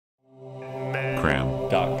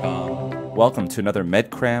MedCram.com. Welcome to another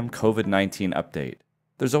MedCram COVID-19 update.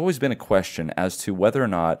 There's always been a question as to whether or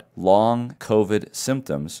not long COVID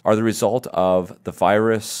symptoms are the result of the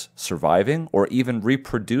virus surviving or even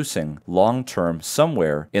reproducing long-term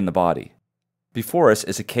somewhere in the body. Before us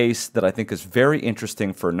is a case that I think is very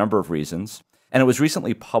interesting for a number of reasons, and it was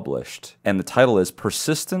recently published, and the title is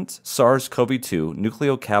Persistent SARS-CoV-2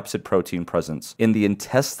 Nucleocapsid Protein Presence in the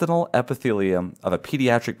Intestinal Epithelium of a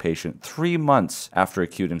Pediatric Patient 3 months after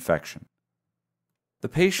acute infection. The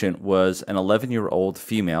patient was an 11-year-old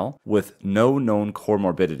female with no known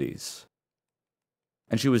comorbidities,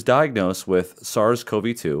 and she was diagnosed with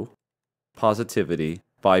SARS-CoV-2 positivity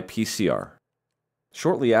by PCR.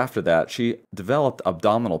 Shortly after that, she developed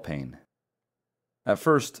abdominal pain. At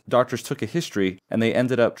first, doctors took a history and they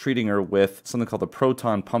ended up treating her with something called a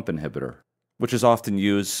proton pump inhibitor, which is often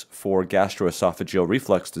used for gastroesophageal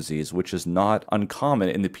reflux disease, which is not uncommon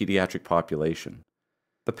in the pediatric population.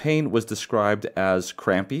 The pain was described as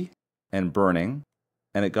crampy and burning,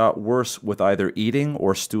 and it got worse with either eating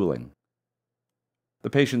or stooling.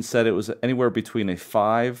 The patient said it was anywhere between a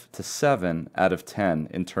 5 to 7 out of 10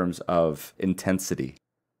 in terms of intensity.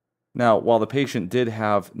 Now, while the patient did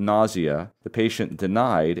have nausea, the patient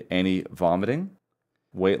denied any vomiting,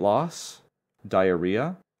 weight loss,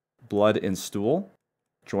 diarrhea, blood in stool,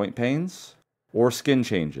 joint pains, or skin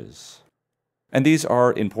changes. And these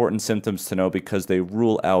are important symptoms to know because they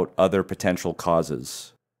rule out other potential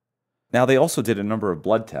causes. Now, they also did a number of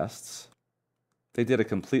blood tests. They did a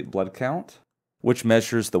complete blood count, which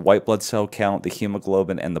measures the white blood cell count, the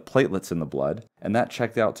hemoglobin, and the platelets in the blood, and that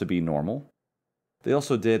checked out to be normal. They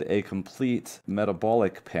also did a complete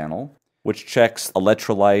metabolic panel, which checks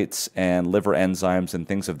electrolytes and liver enzymes and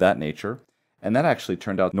things of that nature, and that actually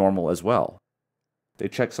turned out normal as well. They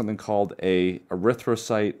checked something called a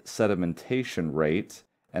erythrocyte sedimentation rate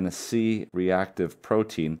and a C-reactive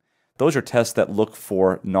protein. Those are tests that look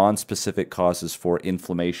for non-specific causes for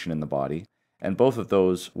inflammation in the body, and both of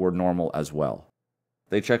those were normal as well.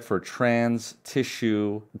 They checked for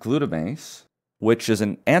trans-tissue glutamase, which is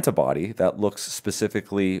an antibody that looks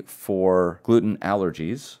specifically for gluten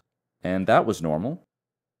allergies, and that was normal.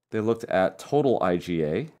 They looked at total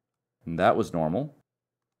IgA, and that was normal.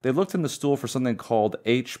 They looked in the stool for something called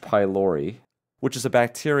H. pylori, which is a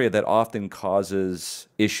bacteria that often causes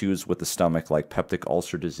issues with the stomach, like peptic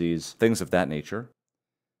ulcer disease, things of that nature,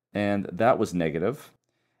 and that was negative.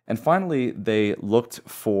 And finally, they looked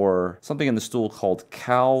for something in the stool called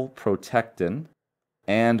calprotectin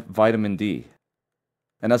and vitamin D.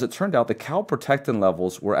 And as it turned out, the calprotectin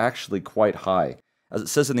levels were actually quite high. As it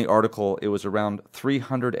says in the article, it was around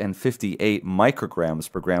 358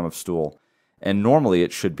 micrograms per gram of stool, and normally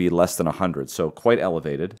it should be less than 100, so quite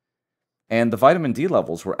elevated. And the vitamin D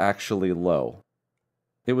levels were actually low.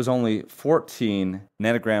 It was only 14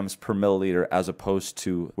 nanograms per milliliter as opposed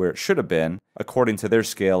to where it should have been, according to their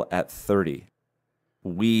scale, at 30.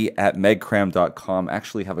 We at MedCram.com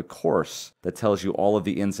actually have a course that tells you all of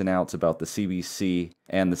the ins and outs about the CBC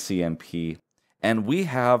and the CMP. And we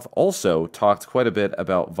have also talked quite a bit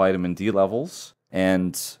about vitamin D levels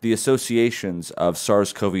and the associations of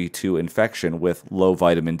SARS-CoV-2 infection with low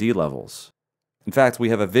vitamin D levels. In fact, we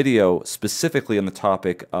have a video specifically on the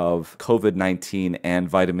topic of COVID-19 and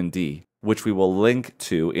vitamin D, which we will link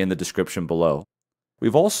to in the description below.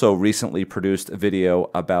 We've also recently produced a video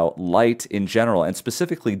about light in general, and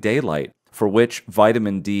specifically daylight, for which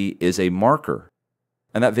vitamin D is a marker.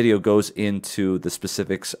 And that video goes into the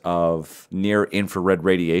specifics of near-infrared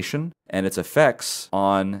radiation and its effects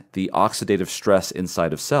on the oxidative stress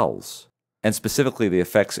inside of cells, and specifically the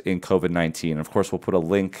effects in COVID-19. Of course, we'll put a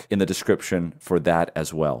link in the description for that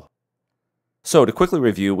as well. So to quickly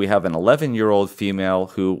review, we have an 11-year-old female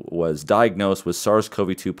who was diagnosed with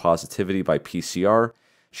SARS-CoV-2 positivity by PCR.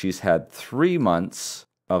 She's had 3 months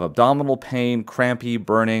of abdominal pain, crampy,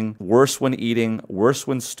 burning, worse when eating, worse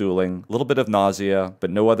when stooling, a little bit of nausea,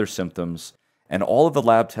 but no other symptoms. And all of the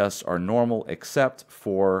lab tests are normal except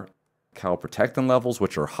for calprotectin levels,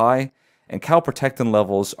 which are high. And calprotectin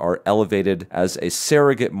levels are elevated as a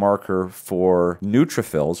surrogate marker for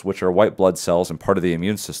neutrophils, which are white blood cells and part of the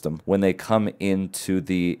immune system. When they come into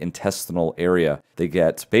the intestinal area, they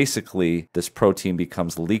get basically this protein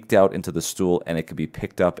becomes leaked out into the stool and it can be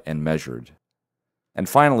picked up and measured. And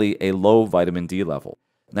finally, a low vitamin D level.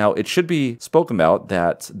 Now, it should be spoken about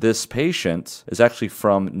that this patient is actually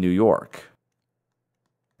from New York.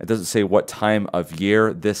 It doesn't say what time of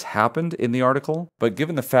year this happened in the article, but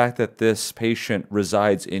given the fact that this patient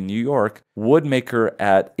resides in New York, would make her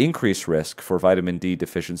at increased risk for vitamin D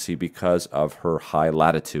deficiency because of her high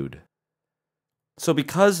latitude. So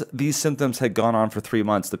because these symptoms had gone on for 3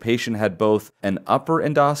 months, the patient had both an upper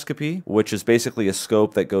endoscopy, which is basically a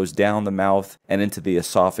scope that goes down the mouth and into the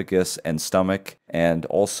esophagus and stomach, and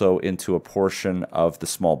also into a portion of the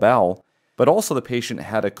small bowel. But also the patient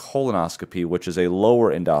had a colonoscopy, which is a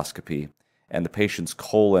lower endoscopy, and the patient's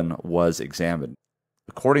colon was examined.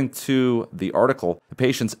 According to the article, the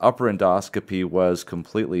patient's upper endoscopy was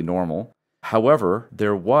completely normal. However,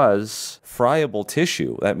 there was friable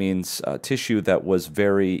tissue. That means tissue that was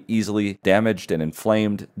very easily damaged and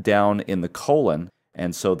inflamed down in the colon.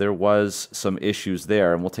 And so there was some issues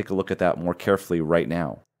there, and we'll take a look at that more carefully right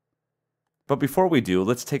now. But before we do,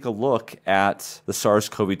 let's take a look at the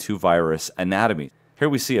SARS-CoV-2 virus anatomy. Here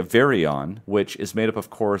we see a virion, which is made up, of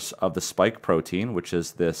course, of the spike protein, which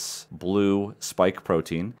is this blue spike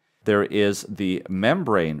protein. There is the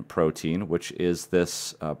membrane protein, which is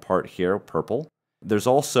this part here, purple. There's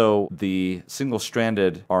also the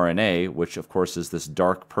single-stranded RNA, which of course is this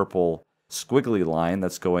dark purple squiggly line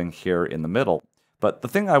that's going here in the middle. But the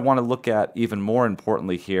thing I want to look at even more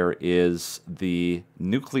importantly here is the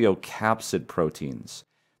nucleocapsid proteins.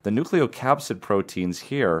 The nucleocapsid proteins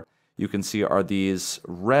here, you can see, are these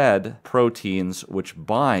red proteins which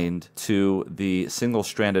bind to the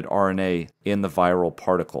single-stranded RNA in the viral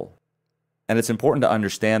particle. And it's important to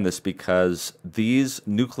understand this because these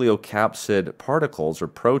nucleocapsid particles or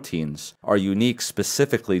proteins are unique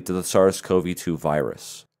specifically to the SARS-CoV-2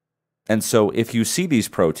 virus. And so if you see these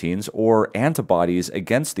proteins or antibodies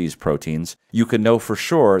against these proteins, you can know for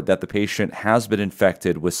sure that the patient has been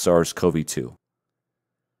infected with SARS-CoV-2.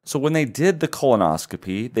 So when they did the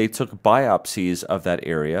colonoscopy, they took biopsies of that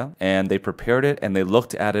area and they prepared it and they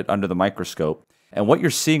looked at it under the microscope. And what you're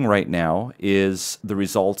seeing right now is the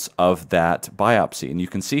results of that biopsy. And you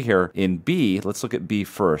can see here in B, let's look at B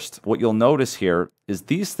first. What you'll notice here is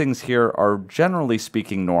these things here are generally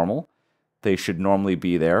speaking normal. They should normally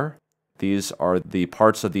be there. These are the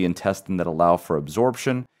parts of the intestine that allow for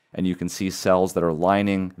absorption. And you can see cells that are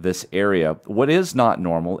lining this area. What is not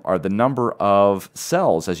normal are the number of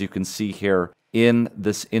cells, as you can see here, in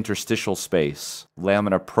this interstitial space,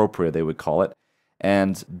 lamina propria they would call it.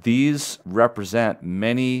 And these represent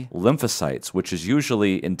many lymphocytes, which is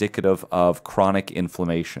usually indicative of chronic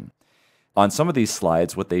inflammation. On some of these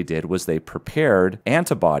slides, what they did was they prepared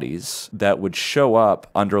antibodies that would show up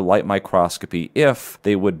under light microscopy if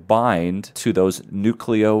they would bind to those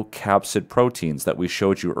nucleocapsid proteins that we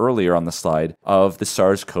showed you earlier on the slide of the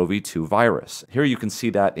SARS-CoV-2 virus. Here you can see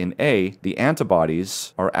that in A, the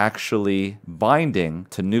antibodies are actually binding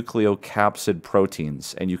to nucleocapsid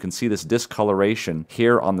proteins. And you can see this discoloration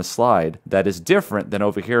here on the slide that is different than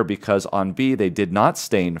over here because on B, they did not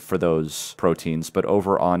stain for those proteins, but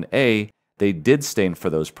over on A, they did stain for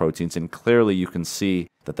those proteins, and clearly you can see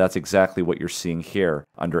that that's exactly what you're seeing here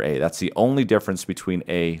under A. That's the only difference between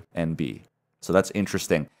A and B. So that's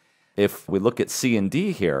interesting. If we look at C and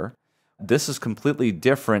D here, this is completely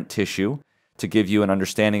different tissue to give you an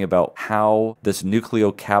understanding about how this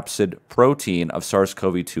nucleocapsid protein of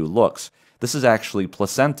SARS-CoV-2 looks. This is actually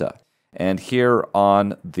placenta. And here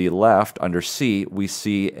on the left, under C, we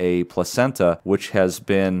see a placenta which has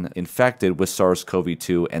been infected with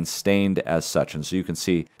SARS-CoV-2 and stained as such. And so you can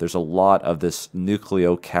see there's a lot of this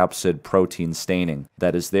nucleocapsid protein staining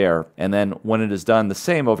that is there. And then when it is done the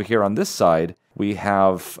same over here on this side, we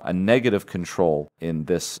have a negative control in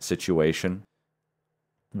this situation,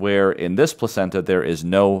 where in this placenta there is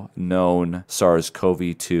no known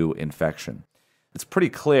SARS-CoV-2 infection. It's pretty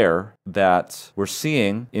clear that we're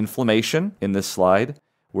seeing inflammation in this slide.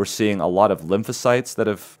 We're seeing a lot of lymphocytes that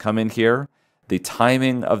have come in here. The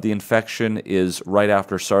timing of the infection is right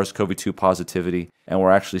after SARS-CoV-2 positivity, and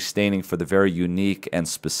we're actually staining for the very unique and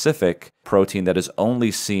specific protein that is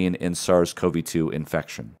only seen in SARS-CoV-2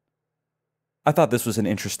 infection. I thought this was an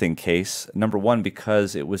interesting case, number one,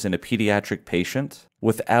 because it was in a pediatric patient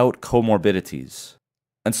without comorbidities.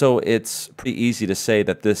 And so it's pretty easy to say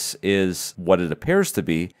that this is what it appears to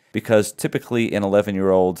be, because typically in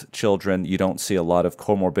 11-year-old children, you don't see a lot of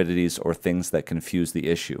comorbidities or things that confuse the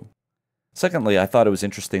issue. Secondly, I thought it was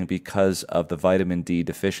interesting because of the vitamin D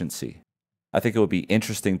deficiency. I think it would be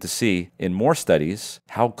interesting to see in more studies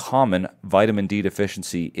how common vitamin D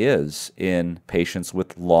deficiency is in patients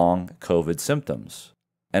with long COVID symptoms,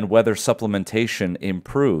 and whether supplementation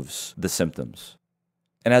improves the symptoms.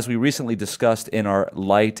 And as we recently discussed in our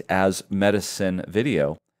Light as Medicine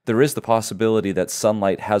video, there is the possibility that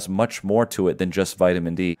sunlight has much more to it than just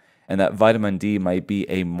vitamin D, and that vitamin D might be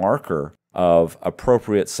a marker of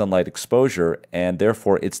appropriate sunlight exposure and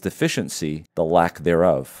therefore its deficiency, the lack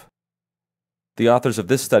thereof. The authors of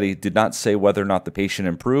this study did not say whether or not the patient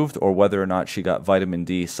improved or whether or not she got vitamin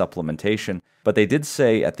D supplementation, but they did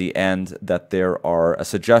say at the end that there are a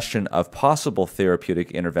suggestion of possible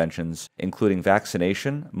therapeutic interventions, including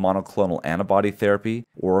vaccination, monoclonal antibody therapy,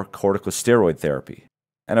 or corticosteroid therapy.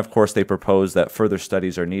 And of course, they propose that further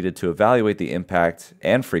studies are needed to evaluate the impact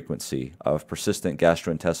and frequency of persistent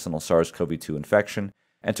gastrointestinal SARS-CoV-2 infection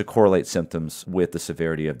and to correlate symptoms with the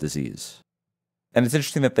severity of disease. And it's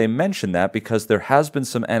interesting that they mention that because there has been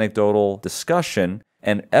some anecdotal discussion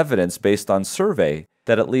and evidence based on survey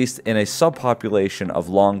that at least in a subpopulation of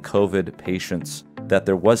long COVID patients, that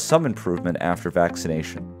there was some improvement after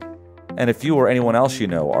vaccination. And if you or anyone else you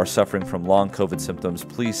know are suffering from long COVID symptoms,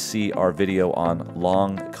 please see our video on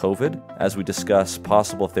long COVID as we discuss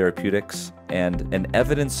possible therapeutics and an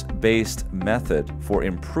evidence-based method for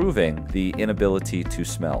improving the inability to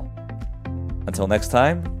smell. Until next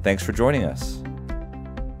time, thanks for joining us.